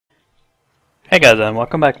Hey guys, and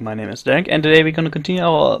welcome back. My name is Darenk, and today we're going to continue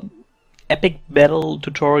our epic battle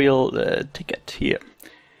tutorial ticket here.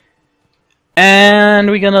 And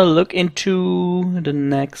we're going to look into the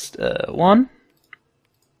next one.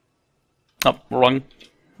 Oh, wrong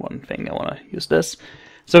one thing. I want to use this.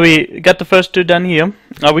 So we got the first two done here.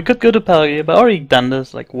 We could go to Pelly, but I already done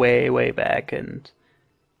this like way back, and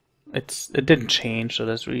it didn't change, so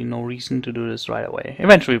there's really no reason to do this right away.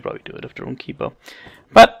 Eventually we'll probably do it with the Runekeeper.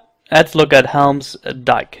 But let's look at Helm's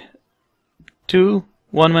Dike. 2,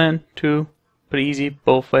 1 man, 2, pretty easy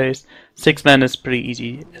both ways. 6 man is pretty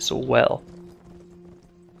easy as well.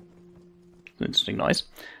 Interesting noise.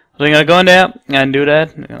 So I'm gonna go in there and do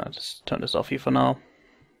that. I'm gonna just turn this off here for now.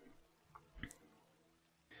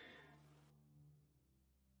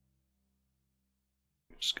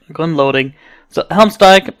 Just gonna go on loading. So Helm's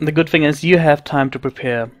Dike, the good thing is you have time to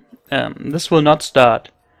prepare. This will not start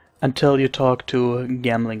until you talk to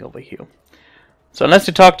Gambling over here. So unless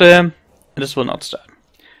you talk to him, this will not start.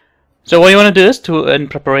 So what you want to do is, in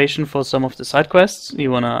preparation for some of the side quests,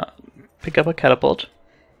 you want to pick up a catapult.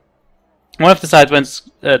 One of the side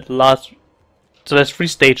quests so there's 3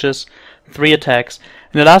 stages, 3 attacks.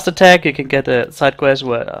 In the last attack you can get a side quest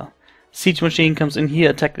where a siege machine comes in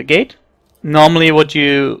here, attack the gate. Normally what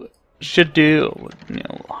you should do,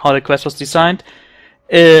 how the quest was designed,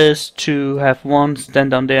 is to have one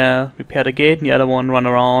stand down there, repair the gate, and the other one run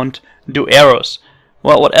around, do arrows.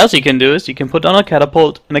 Well, what else you can do is you can put on a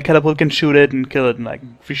catapult, and the catapult can shoot it and kill it in like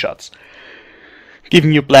 3 shots,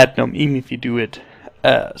 giving you platinum even if you do it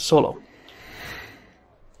solo.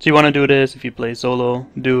 So you want to do this if you play solo,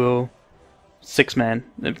 duo, 6 man.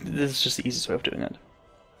 This is just the easiest way of doing it.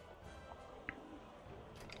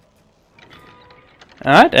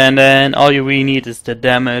 Alright, and then all you really need is the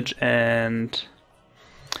damage and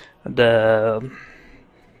the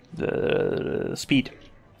speed.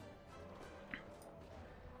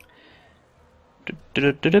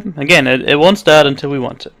 Again, it won't start until we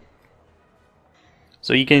want it.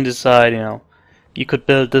 So you can decide, you could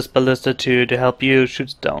build this ballista to help you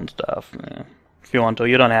shoot down stuff if you want to.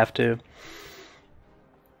 You don't have to,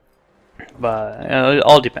 but it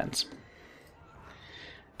all depends.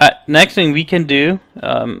 Next thing we can do,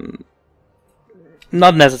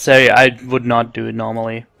 not necessary, I would not do it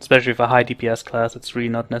normally, especially for a high DPS class, it's really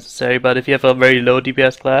not necessary, but if you have a very low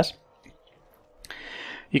DPS class,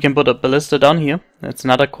 you can put a ballista down here. That's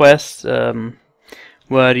another quest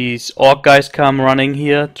where these orc guys come running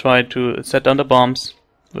here, try to set down the bombs.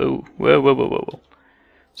 Whoa.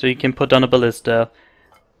 So you can put down a ballista.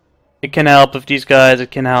 It can help with these guys, it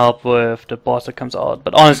can help with the boss that comes out,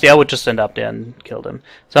 but honestly I would just stand up there and kill them,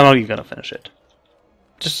 so I'm not even gonna finish it.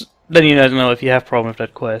 Just letting you guys know, if you have a problem with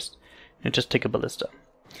that quest, just take a ballista.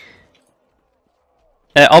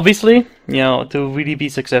 Obviously, to really be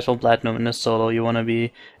successful platinum in this solo, you want to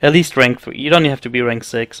be at least rank 3. You don't have to be rank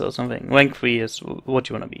 6 or something. Rank 3 is what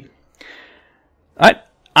you want to be. Alright,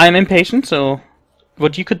 I'm impatient, so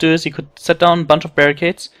what you could do is you could set down a bunch of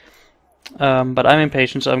barricades. But I'm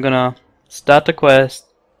impatient, so I'm gonna start the quest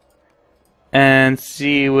and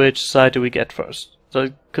see which side do we get first. So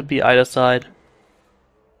it could be either side.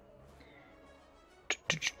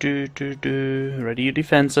 Ready your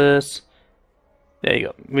defenses. There you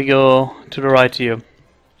go. We go to the right here.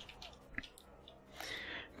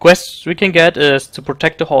 Quests we can get is to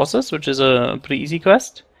protect the horses, which is a pretty easy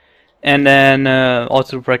quest, and then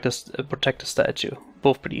also protect the statue.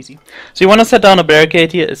 Both pretty easy. So you want to set down a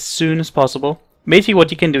barricade here as soon as possible. Basically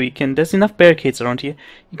what you can do, there's enough barricades around here,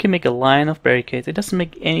 you can make a line of barricades. It doesn't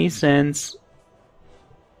make any sense.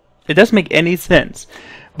 It doesn't make any sense.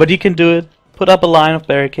 But you can do it, put up a line of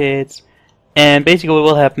barricades, and basically what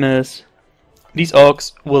will happen is these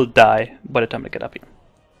orcs will die by the time they get up here.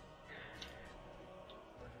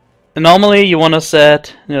 And normally you want to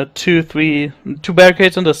set 2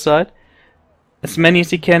 barricades on this side, as many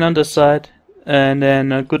as you can on this side, and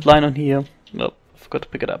then a good line on here. Oh, I forgot to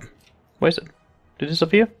pick it up. Where is it? Did it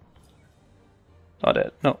disappear? Oh,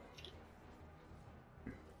 there. No.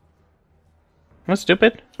 Am I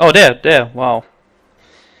stupid? Oh, there. Wow.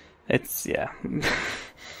 It's, yeah.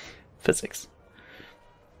 Physics.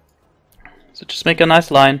 So just make a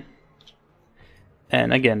nice line.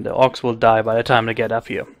 And again, the orcs will die by the time they get up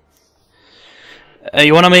here.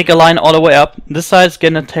 You want to make a line all the way up. This side's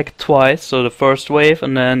getting attacked twice, so the first wave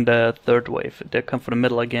and then the third wave. They come from the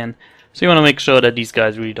middle again. So you want to make sure that these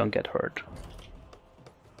guys really don't get hurt.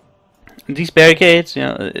 And these barricades,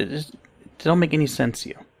 they don't make any sense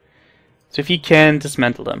here. So if you can,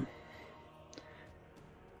 dismantle them.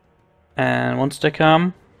 And once they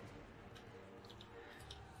come,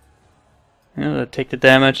 take the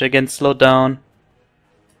damage, again slow down.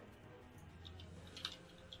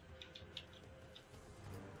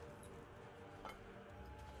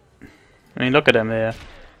 I mean, look at them, they're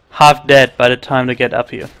half dead by the time they get up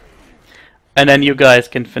here. And then you guys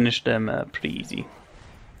can finish them pretty easy.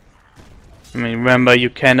 I mean, remember, you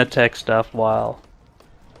can attack stuff while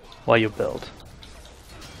you build.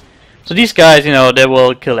 So these guys, you know, they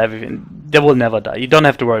will kill everything. They will never die. You don't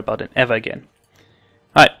have to worry about it ever again.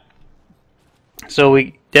 Alright. So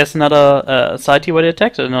there's another side here where they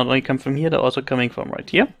attack. So they not only come from here, they're also coming from right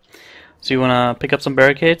here. So you wanna pick up some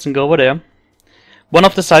barricades and go over there. One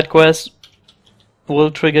of the side quests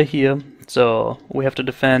will trigger here. So we have to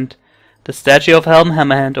defend the statue of Helm,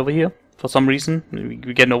 Hammerhand over here. For some reason.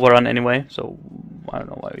 We get an overrun anyway. So I don't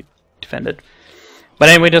know why we defend it. But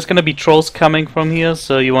anyway, there's gonna be trolls coming from here,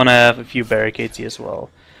 so you wanna have a few barricades here as well.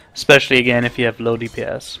 Especially again if you have low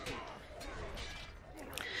DPS.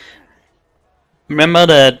 Remember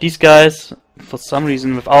that these guys, for some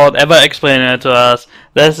reason, without ever explaining it to us,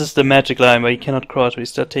 this is the magic line where you cannot cross, where you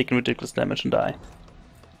start taking ridiculous damage and die.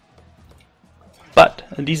 But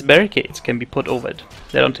these barricades can be put over it.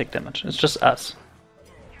 They don't take damage, it's just us.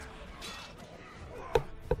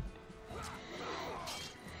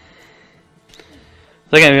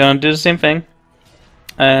 So again, we're gonna do the same thing,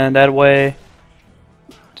 and that way,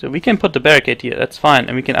 so we can put the barricade here. That's fine,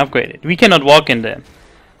 and we can upgrade it. We cannot walk in there,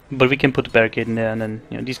 but we can put the barricade in there, and then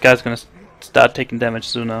you know these guys are gonna start taking damage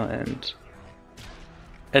sooner, and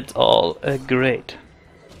it's all great.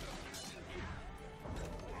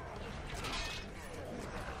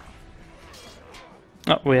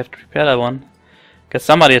 Oh, we have to repair that one because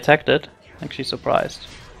somebody attacked it. Actually, surprised.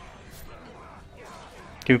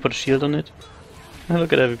 Can we put a shield on it?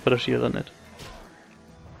 Look at that, we put a shield on it.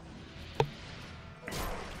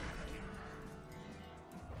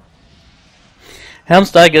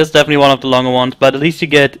 Helm's Dike is definitely one of the longer ones, but at least you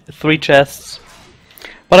get 3 chests.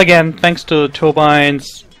 But again, thanks to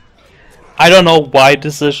turbines, I don't know why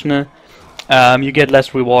decision, you get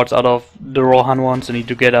less rewards out of the Rohan ones than you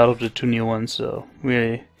do get out of the 2 new ones. So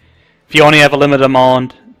really, if you only have a limited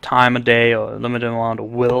amount time a day or a limited amount of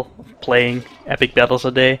will of playing epic battles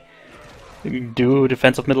a day, do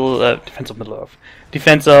Defense of Middle-earth,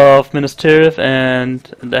 Defense of Minas Tirith, and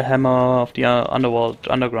the Hammer of the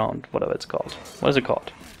Underground, whatever it's called. What is it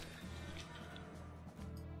called?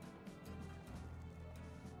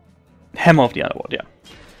 Hammer of the Underworld, yeah.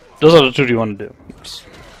 Those are the 2 you want to do.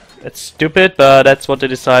 It's stupid, but that's what they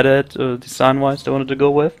decided, design-wise, they wanted to go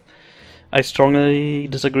with. I strongly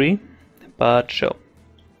disagree, but sure.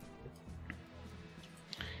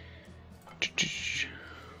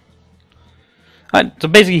 Alright, so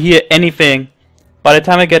basically here, anything. By the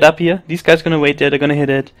time I get up here, these guys are gonna wait there, they're gonna hit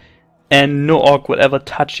it, and no orc will ever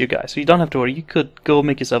touch you guys. So you don't have to worry, you could go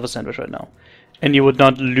make yourself a sandwich right now. And you would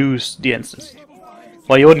not lose the instance.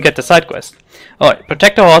 Well, you wouldn't get the side quest. Alright,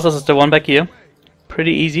 Protector Horses is the one back here.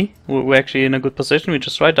 Pretty easy, we're actually in a good position, we're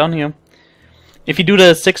just right down here. If you do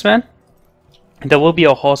the 6-man, there will be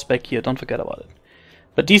a horse back here, don't forget about it.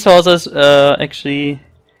 But these horses actually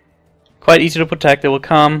quite easy to protect. They will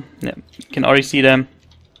come. Yeah, you can already see them.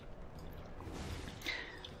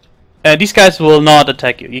 These guys will not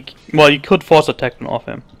attack you. Well, you could force attack them off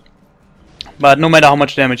him, but no matter how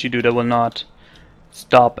much damage you do, they will not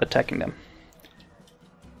stop attacking them.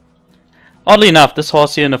 Oddly enough, this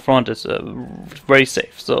horse here in the front is very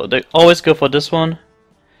safe. So they always go for this one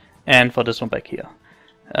and for this one back here.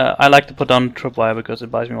 I like to put down tripwire because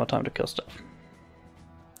it buys me more time to kill stuff.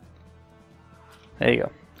 There you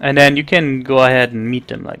go. And then you can go ahead and meet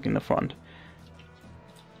them like in the front.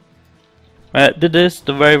 I did this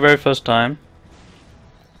the very first time.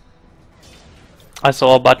 I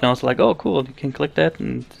saw a button, I was like, oh cool, you can click that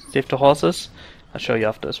and save the horses. I'll show you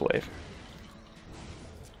after this wave.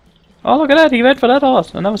 Oh look at that, he went for that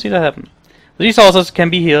horse. I never see that happen. These horses can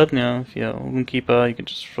be healed, you know, if you're a Runekeeper, you can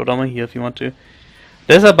just throw them here if you want to.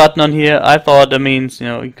 There's a button on here, I thought that means, you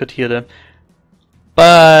know, you could heal them.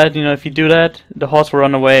 But, you know, if you do that, the horse will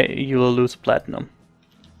run away, you will lose platinum.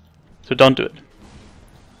 So don't do it.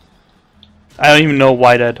 I don't even know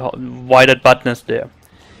why that button is there.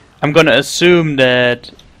 I'm gonna assume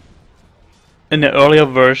that in the earlier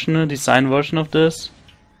version, design version of this,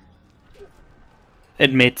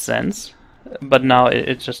 it made sense. But now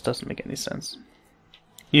it just doesn't make any sense.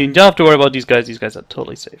 You don't have to worry about these guys are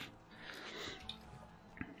totally safe.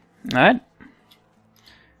 Alright.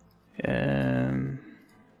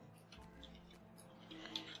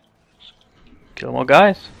 Kill more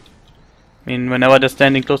guys. I mean, whenever they're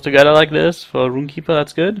standing close together like this, for a Runekeeper,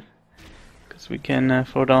 that's good. Because we can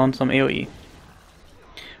throw down some AoE.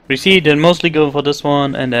 We see they mostly go for this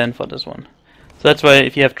one and then for this one. So that's why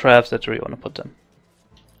if you have traps, that's where you want to put them.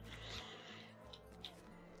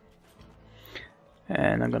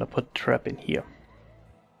 And I'm gonna put trap in here.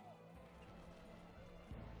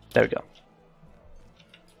 There we go.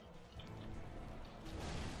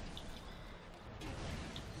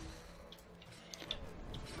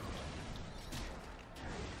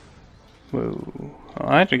 Whoa.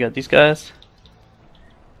 Alright, we got these guys.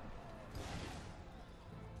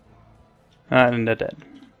 And they're dead.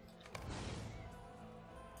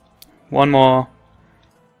 One more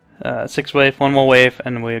 6 wave, one more wave,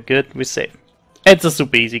 and we're good, we're safe. It's a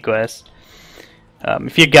super easy quest.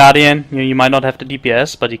 If you're Guardian, you might not have the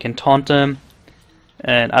DPS, but you can taunt them.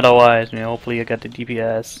 And otherwise, hopefully you get the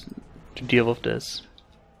DPS to deal with this.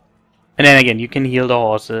 And then again, you can heal the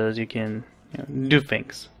horses, you can do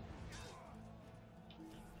things.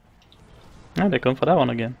 Oh, they're going for that one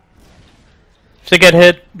again. If they get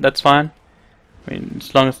hit, that's fine. I mean,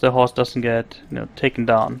 as long as the horse doesn't get, taken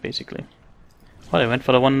down, basically. Oh, they went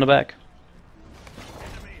for the one in the back.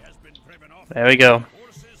 There we go.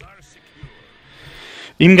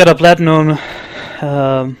 Even got a platinum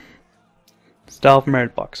Star of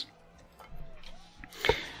Merit box.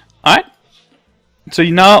 Alright. So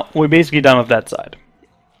now we're basically done with that side.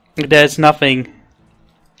 There's nothing.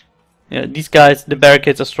 These guys, the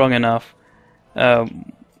barricades are strong enough.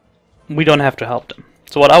 We don't have to help them.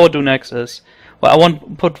 So what I would do next is, well, I want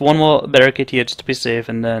to put one more barricade here just to be safe,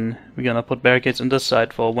 and then we're gonna put barricades on this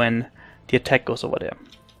side for when the attack goes over there.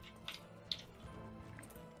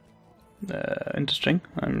 Interesting.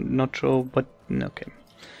 I'm not sure, but okay.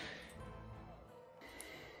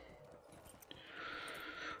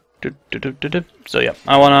 So yeah,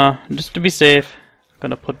 I wanna, just to be safe,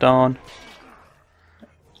 gonna put down.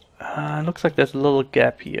 Looks like there's a little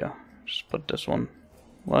gap here. Just put this one.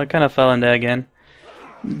 Well, it kind of fell in there again.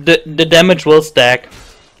 The damage will stack,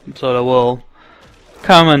 so they will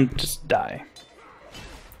come and just die.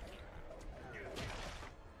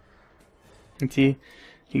 And see,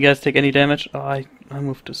 you guys take any damage? Oh, I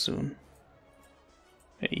moved too soon.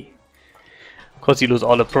 Hey. Of course you lose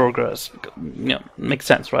all the progress. Makes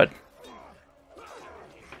sense, right?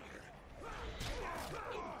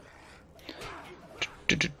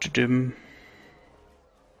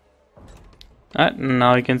 Alright,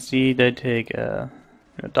 now you can see they take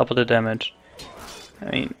double the damage.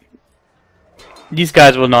 I mean, these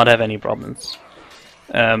guys will not have any problems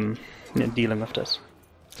dealing with this.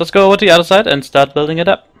 Let's go over to the other side and start building it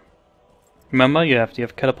up. Remember, you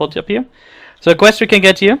have catapult up here. So a quest we can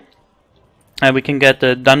get here. We can get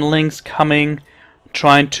the Dunlings coming,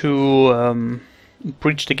 trying to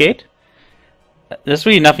breach the gate. There's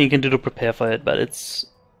really nothing you can do to prepare for it, but it's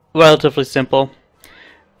relatively simple.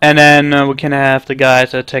 And then we can have the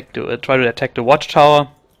guys try to attack the watchtower,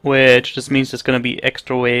 which just means there's going to be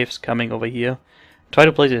extra waves coming over here. Try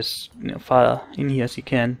to place this far in here as you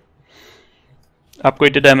can.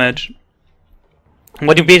 Upgrade the damage.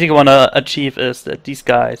 What you basically want to achieve is that these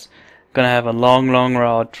guys are going to have a long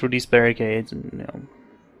route through these barricades and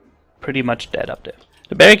pretty much dead up there.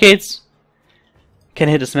 The barricades can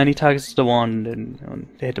hit as many targets as they want, and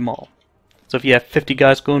they hit them all. So if you have 50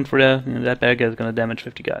 guys going for there, that barricade is going to damage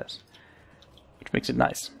 50 guys, which makes it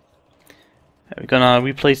nice. We're gonna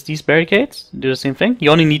replace these barricades, do the same thing.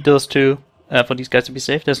 You only need those two for these guys to be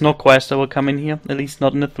safe. There's no quest that will come in here, at least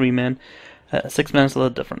not in the 3-man. 6-man is a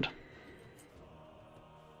little different.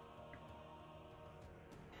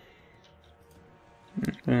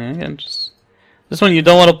 And just this one you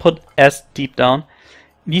don't want to put as deep down.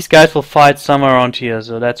 These guys will fight somewhere around here,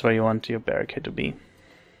 so that's where you want your barricade to be.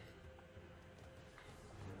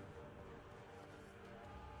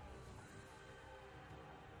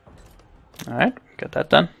 Alright, got that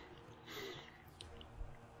done.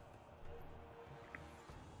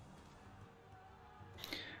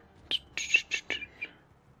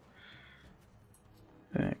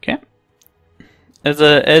 Okay. It's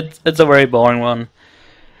a very boring one.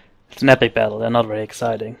 It's an epic battle, they're not very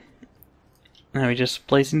exciting. Now we're just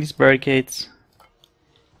placing these barricades.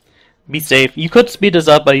 Be safe. You could speed this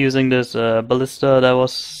up by using this ballista that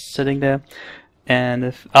was sitting there. And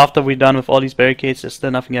if after we're done with all these barricades there's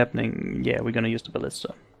still nothing happening, yeah, we're gonna use the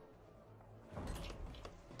ballista.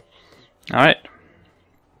 Alright.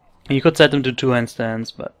 You could set them to 2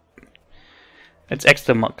 handstands, but it's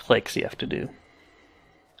extra clicks you have to do.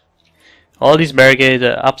 All these barricades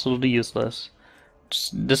are absolutely useless.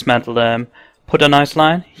 Just dismantle them. Put a nice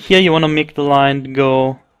line. Here you want to make the line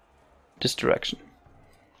go this direction.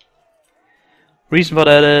 Reason for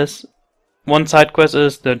that is, one side quest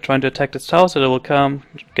is they're trying to attack this tower, so they will come,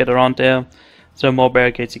 get around there. So the more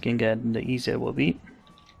barricades you can get, the easier it will be.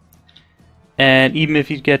 And even if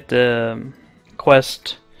you get the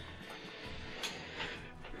quest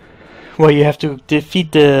where you have to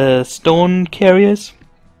defeat the stone carriers,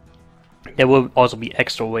 There will also be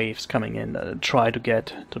extra waves coming in that try to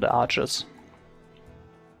get to the archers.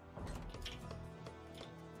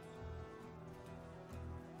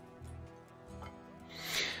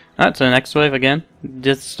 Alright, so the next wave again,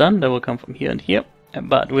 this is done, that will come from here and here,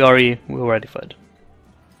 but we're ready for it.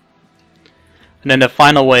 And then the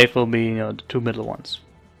final wave will be, the two middle ones.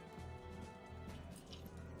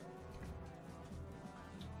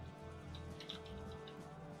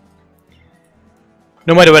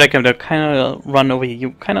 No matter where they come, they'll kind of run over here.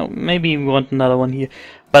 You kind of maybe want another one here,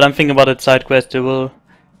 but I'm thinking about that side quest. They will,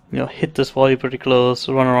 hit this volley pretty close,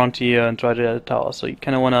 run around here, and try to get a tower. So you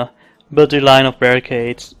kind of want to build a line of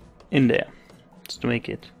barricades in there, just to make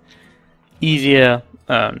it easier.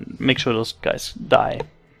 Make sure those guys die,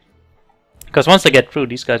 because once they get through,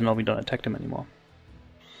 these guys know we don't attack them anymore.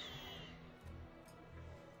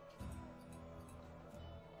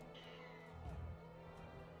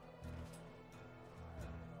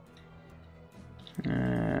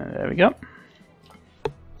 There we go.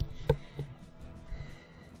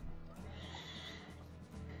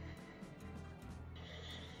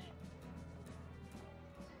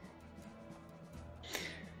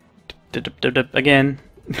 Again,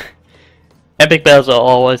 epic battles are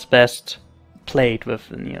always best played with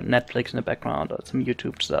Netflix in the background or some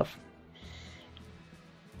YouTube stuff.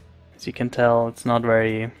 As you can tell, it's not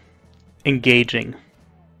very engaging.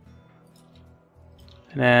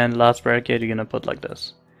 And then last barricade you're gonna put like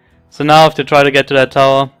this. So now if they try to get to that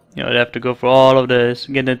tower, they have to go for all of this,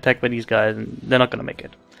 get attacked by these guys, and they're not gonna make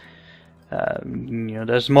it.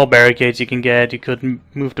 There's more barricades you can get. You could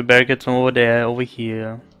move the barricades from over there, over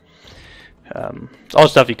here. It's all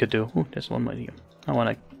stuff you could do. Ooh, there's one right here.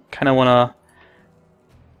 I kinda wanna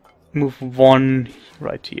move one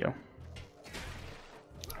right here.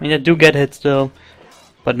 I mean, I do get hit still,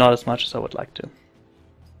 but not as much as I would like to.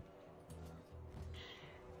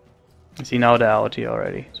 You see, now they're out here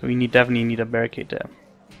already, so we definitely need a barricade there.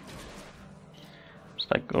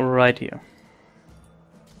 Just like right here.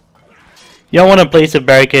 You don't want to place the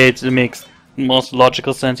barricades. It makes most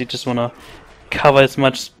logical sense. You just want to cover as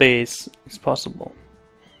much space as possible.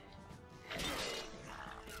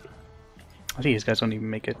 I think these guys don't even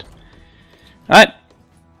make it. Alright.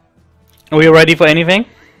 Are we ready for anything?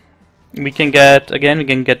 We can get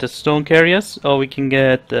the stone carriers, or we can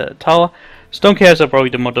get the tower. Stone carriers are probably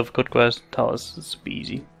the more difficult quest. Towers is super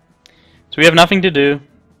easy. So we have nothing to do.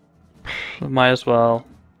 We might as well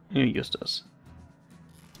use this.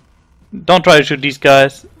 Don't try to shoot these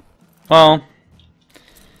guys. Well,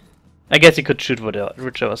 I guess you could shoot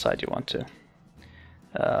whichever side you want to.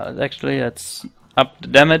 Actually, let's up the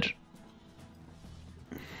damage.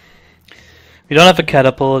 We don't have a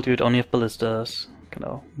catapult, we would only have ballistas. Kind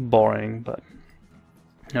of boring, but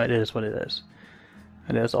no, it is what it is.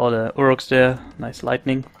 And there's all the uruks there, nice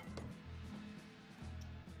lightning.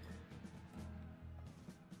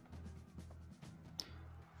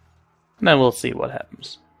 And then we'll see what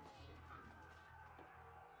happens.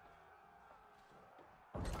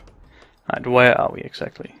 Alright, where are we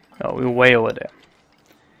exactly? Oh, we're way over there.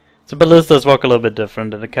 So ballistas work a little bit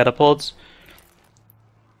different than the catapults.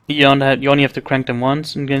 You only have to crank them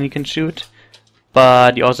once and then you can shoot.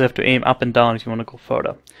 But you also have to aim up and down if you want to go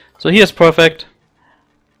further. So here's perfect.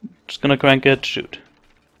 Just gonna crank it, shoot.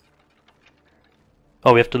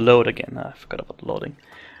 Oh, we have to load again. I forgot about loading.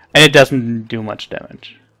 And it doesn't do much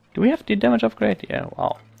damage. Do we have the damage upgrade? Yeah,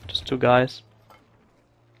 wow. Just 2 guys.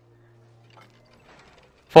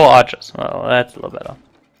 4 archers. Well, that's a little better.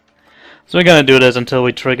 So we're gonna do this until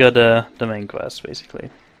we trigger the main quest, basically.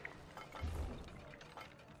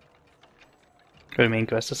 The main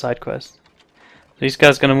quest, the side quest. These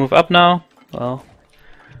guys gonna move up now. Well,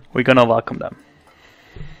 we're gonna welcome them.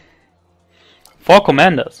 4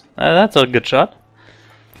 commanders. That's a good shot.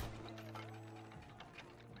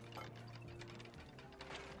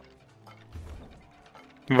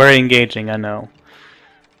 Very engaging, I know.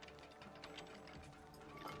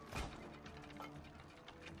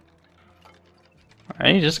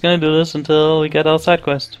 Alright, just gonna do this until we get our side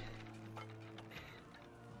quest.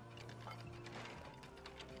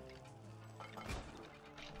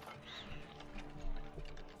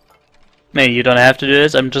 Maybe you don't have to do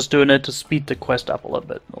this, I'm just doing it to speed the quest up a little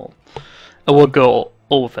bit. It will go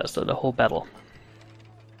over faster, the whole battle.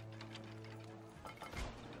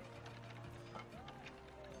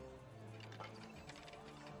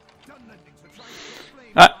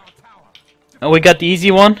 We got the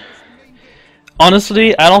easy one.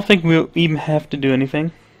 Honestly, I don't think we'll even have to do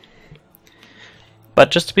anything.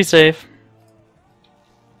 But just to be safe.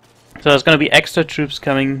 So there's gonna be extra troops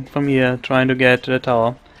coming from here trying to get to the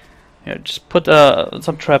tower. Yeah, just put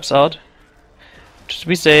some traps out. Just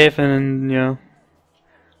be safe and, you know.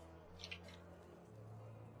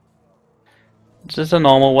 It's just a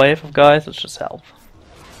normal wave of guys, let's just help.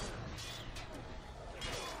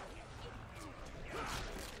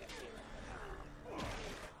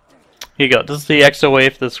 Here you go, this is the extra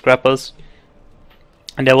wave, the scrappers.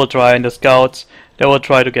 And they will try, and the scouts, they will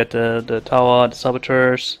try to get the tower, the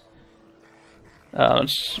saboteurs. But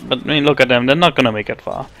I mean, look at them, they're not gonna make it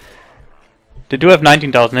far. They do have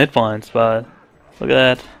 19,000 hit points, but look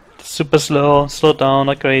at that. It's super slow, slow down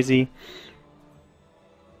like crazy.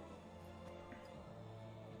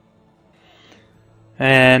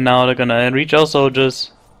 And now they're gonna reach our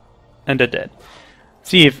soldiers, and they're dead.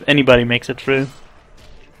 See if anybody makes it through.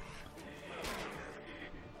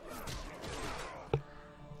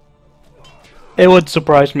 It would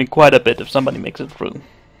surprise me quite a bit if somebody makes it through.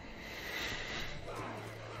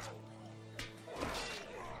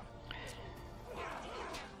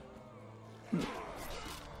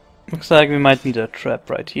 Looks like we might need a trap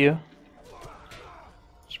right here.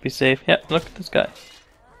 Should be safe. Yep, look at this guy.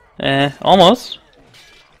 Almost.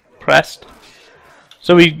 Pressed.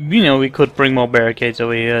 So we could bring more barricades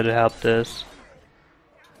over here to help this.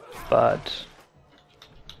 But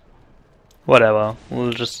whatever.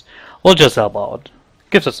 We'll just help out.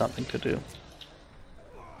 Gives us something to do.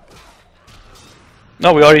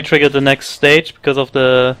 No, we already triggered the next stage because of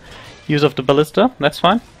the use of the ballista. That's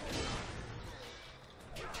fine.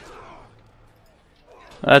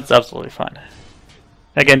 That's absolutely fine.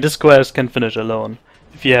 Again, this squares can finish alone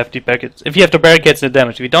if you have the barricades. If you have the barricades and the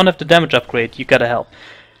damage. If you don't have the damage upgrade, you gotta help.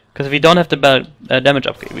 Because if you don't have the damage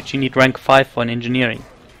upgrade, which you need rank 5 for in engineering,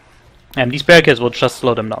 and these barricades will just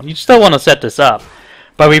slow them down. You still want to set this up,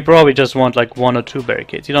 but we probably just want like 1 or 2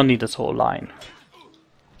 barricades. You don't need this whole line.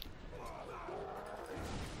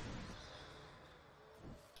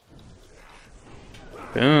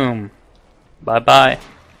 Boom. Bye bye.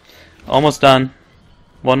 Almost done.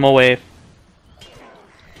 One more wave.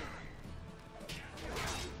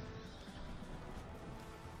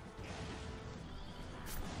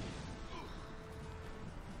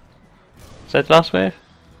 Is that last wave?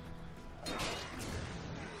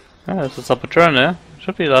 Oh, there's a saboteur there.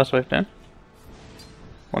 Should be last wave then.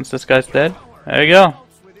 Once this guy's dead. There you go.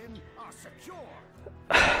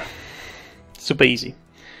 Super easy.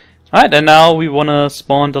 Alright, and now we wanna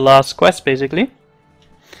spawn the last quest basically.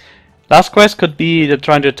 Last quest could be either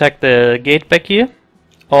trying to attack the gate back here,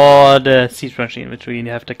 or the siege machine, which we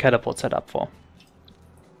have the catapult set up for.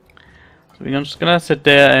 So we're just gonna sit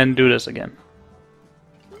there and do this again.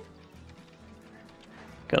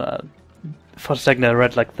 For a second I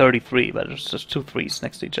read like 33, but it's just 2 3s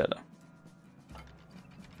next to each other.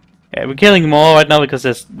 Yeah, we're killing more right now because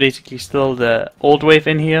there's basically still the old wave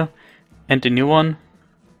in here, and the new one.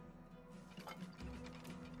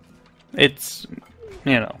 It's,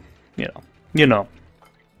 you know.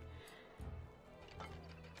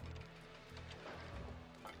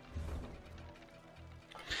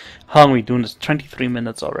 How long are we doing this? 23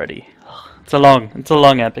 minutes already. It's a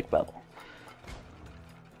long epic battle.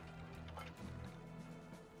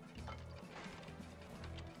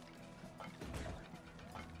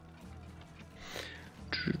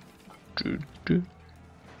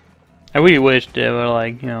 I really wish there were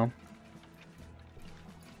like, 4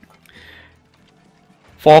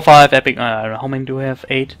 or 5 epic, I don't know, how many do we have?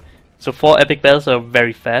 8. So 4 epic battles are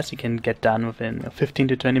very fast, you can get done within 15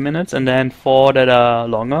 to 20 minutes, and then 4 that are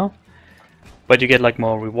longer, but you get like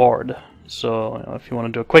more reward. So if you want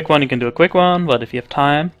to do a quick one, you can do a quick one, but if you have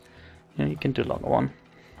time, you can do a longer one.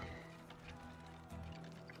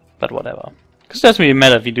 But whatever. Because it doesn't really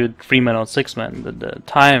matter if you do 3-man or 6-man, the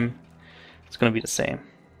time is going to be the same.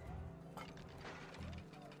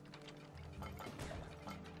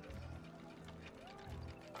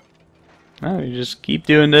 You just keep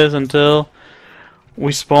doing this until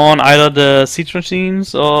we spawn either the siege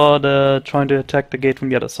machines or the trying to attack the gate from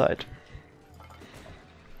the other side.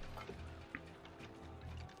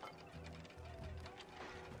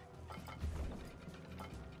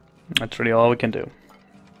 That's really all we can do.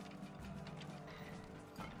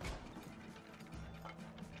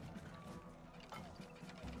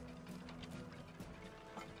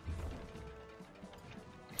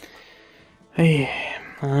 Hey,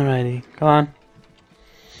 alrighty, come on.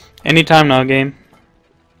 Anytime now, game.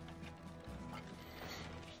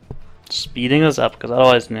 Speeding us up, because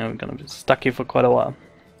otherwise, we're gonna be stuck here for quite a while.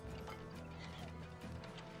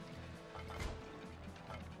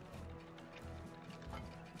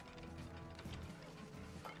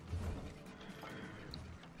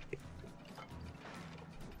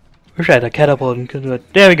 Wish I had a catapult and could do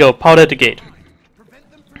it. There we go, powder at the gate.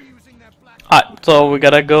 Alright, so we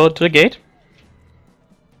gotta go to the gate.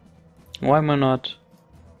 Why am I not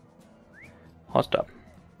horsed up?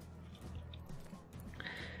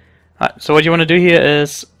 Alright, so what you want to do here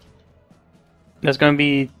is there's going to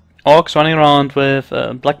be orcs running around with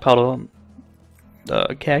black powder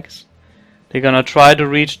kegs. They're going to try to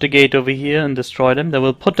reach the gate over here and destroy them. They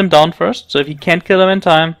will put them down first, so if you can't kill them in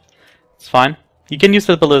time, it's fine. You can use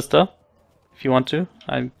the ballista if you want to.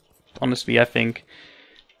 Honestly, I think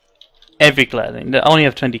every class, they only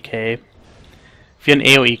have 20k. If you're an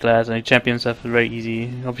AoE class, and champions have it very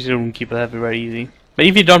easy. Obviously, Runekeeper have it very easy. But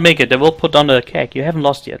if you don't make it, they will put down the keg. You haven't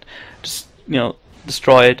lost yet. Just, you know,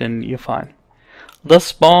 destroy it and you're fine. They'll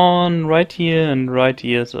spawn right here and right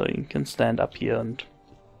here, so you can stand up here and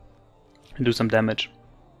do some damage.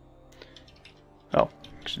 Oh,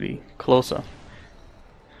 actually, closer.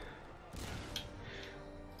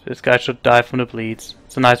 This guy should die from the bleeds.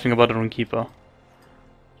 It's a nice thing about the Runekeeper.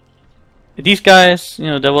 These guys, you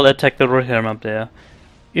know, they will attack the Helm up there.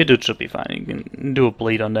 Your dude should be fine. You can do a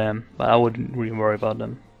bleed on them, but I wouldn't really worry about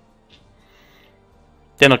them.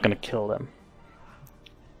 They're not gonna kill them.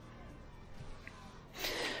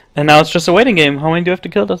 And now it's just a waiting game. How many do you have to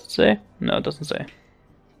kill? Does it say? No, it doesn't say.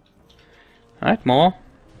 Alright, more.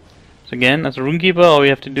 So again, as a Runekeeper, all we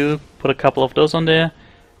have to do, put a couple of those on there,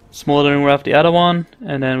 smoldering wrath the other one,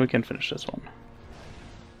 and then we can finish this one.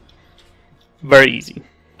 Very easy.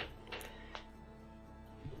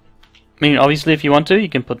 I mean, obviously, if you want to, you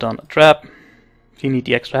can put down a trap if you need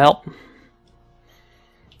the extra help.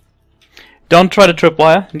 Don't try to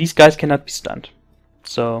tripwire. These guys cannot be stunned.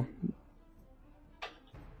 So,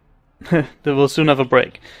 they will soon have a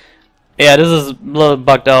break. Yeah, this is a little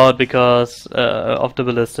bugged out because of the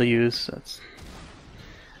ballista use.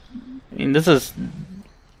 I mean, this is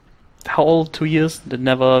how old? 2 years? They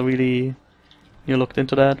never really looked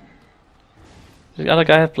into that. Does the other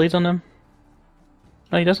guy have bleeds on him?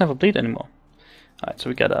 No, he doesn't have a bleed anymore. Alright, so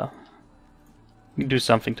we gotta do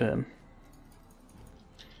something to him.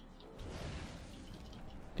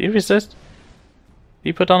 Did he resist? Did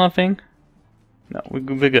he put on a thing? No,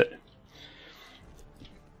 we're good.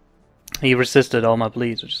 He resisted all my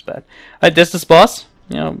bleeds, which is bad. Alright, there's this boss.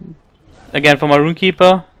 You know, again, for my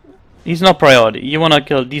Runekeeper, he's not priority. You wanna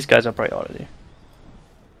kill these guys are priority.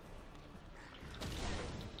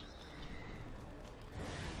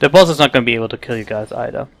 The boss is not gonna be able to kill you guys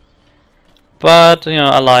either. But, you know,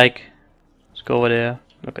 I like. Let's go over there.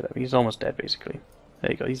 Look at that. He's almost dead, basically. There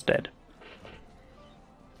you go. He's dead.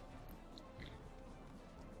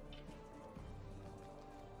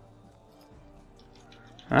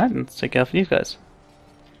 Alright, let's take care of these guys.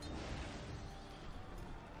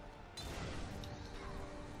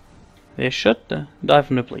 They should die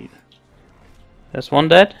from the bleed. There's one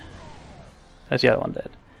dead. There's the other one dead.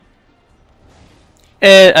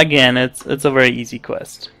 Again, it's a very easy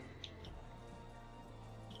quest.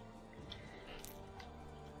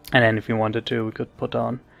 And then if we wanted to, we could put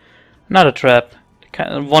on another trap.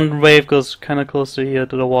 One wave goes kind of close to here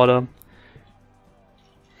to the water.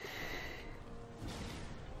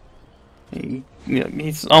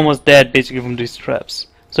 He's almost dead basically from these traps.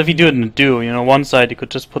 So if you do it in a duo, you know, one side you could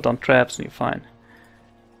just put on traps and you're fine.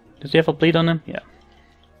 Does he have a bleed on him? Yeah.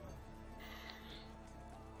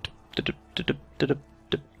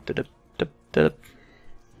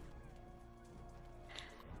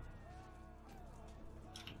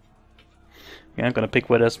 Yeah, I'm gonna pick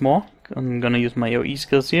where there's more. I'm gonna use my AoE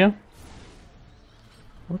skills here.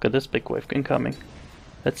 Look at this big wave incoming.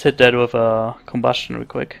 Let's hit that with a combustion real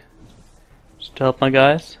quick. Just to help my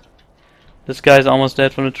guys. This guy's almost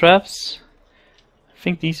dead from the traps. I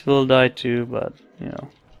think these will die too, but you know.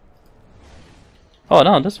 Oh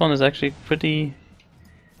no, this one is actually pretty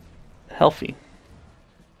healthy.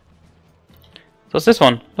 So it's this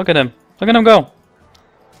one. Look at him. Look at him go.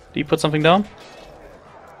 Did he put something down?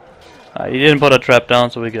 He didn't put a trap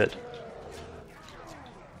down, so we're good.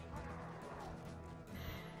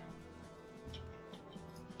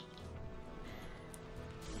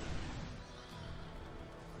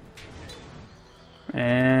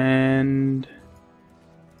 And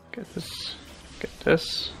get this,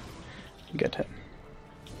 get him.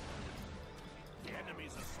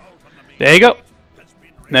 There you go.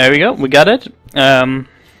 There we go. We got it.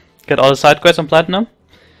 Get all the side quests on platinum.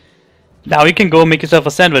 Now you can go make yourself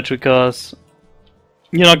a sandwich because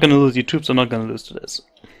you're not gonna lose. Your troops are not gonna lose to this.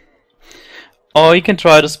 Or you can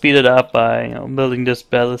try to speed it up by, you know, building this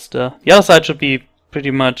ballista. The other side should be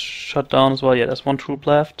pretty much shut down as well. Yeah, there's one troop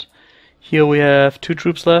left. Here we have 2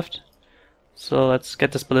 troops left. So let's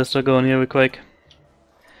get this ballista going here real quick.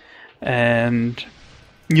 And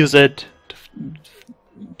use it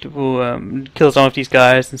to kill some of these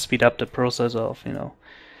guys and speed up the process of, you know,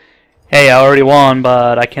 hey, I already won,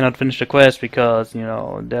 but I cannot finish the quest because, you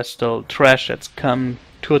know, there's still trash that's come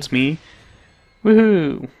towards me.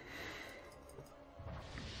 Woohoo!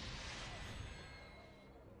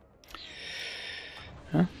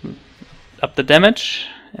 Up the damage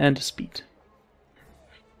and the speed.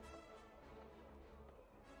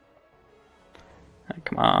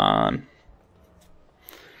 Come on.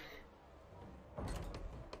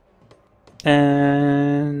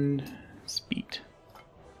 And speed.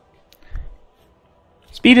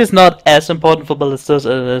 Speed is not as important for ballistas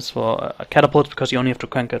as it is for catapults because you only have to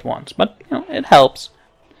crank it once. But, you know, it helps.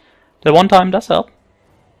 The one time does help.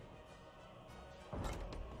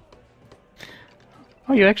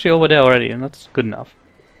 Oh, you're actually over there already, and that's good enough.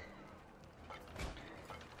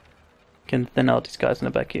 Can thin out these guys in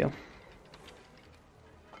the back here.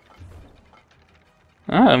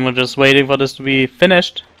 And we're just waiting for this to be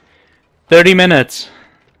finished. 30 minutes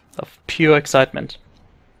of pure excitement.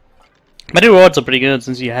 But the rewards are pretty good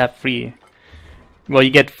since you have free. Well, you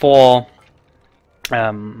get 4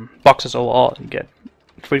 boxes overall. You get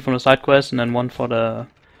 3 from the side quest and then 1 for the,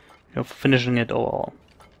 you know, for finishing it overall.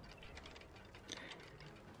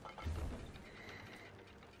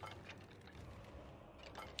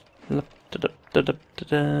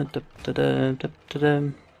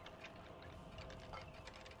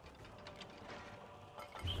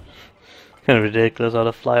 Kind of ridiculous how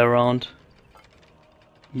to fly around.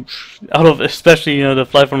 Out of, especially, you know, the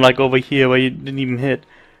fly from like over here where you didn't even hit.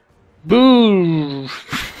 Boo!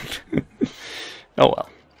 Oh well.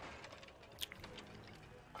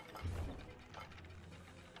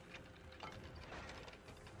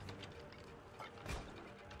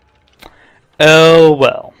 Oh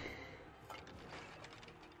well.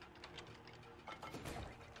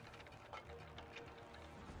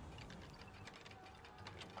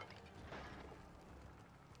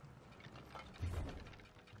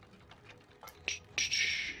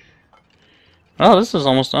 Oh, this is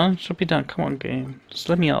almost done. It should be done. Come on, game. Just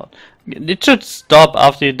let me out. It should stop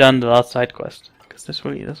after you've done the last side quest. Because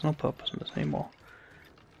there's no purpose in this anymore.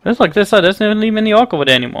 It's like this side doesn't even leave any orc over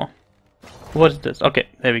there anymore. What is this? Okay,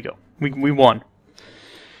 there we go. We won.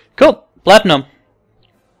 Cool. Platinum.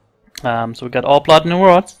 So we got all platinum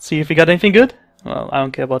rewards. Let's see if we got anything good. Well, I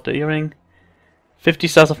don't care about the earring. 50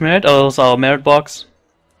 stars of merit. Oh, that's our merit box.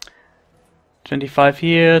 25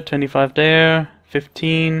 here, 25 there,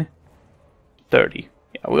 15. 30.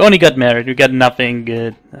 Yeah, we only got merit. We got nothing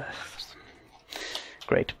good.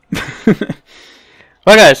 Great.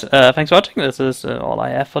 Well, guys, thanks for watching. This is all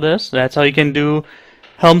I have for this. That's how you can do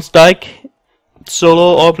Helm Dike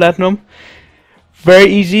solo or platinum. Very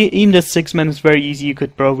easy. Even the 6-man is very easy. You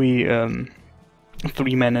could probably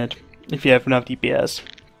 3-man it if you have enough DPS.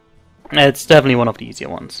 It's definitely one of the easier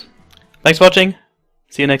ones. Thanks for watching.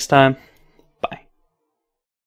 See you next time.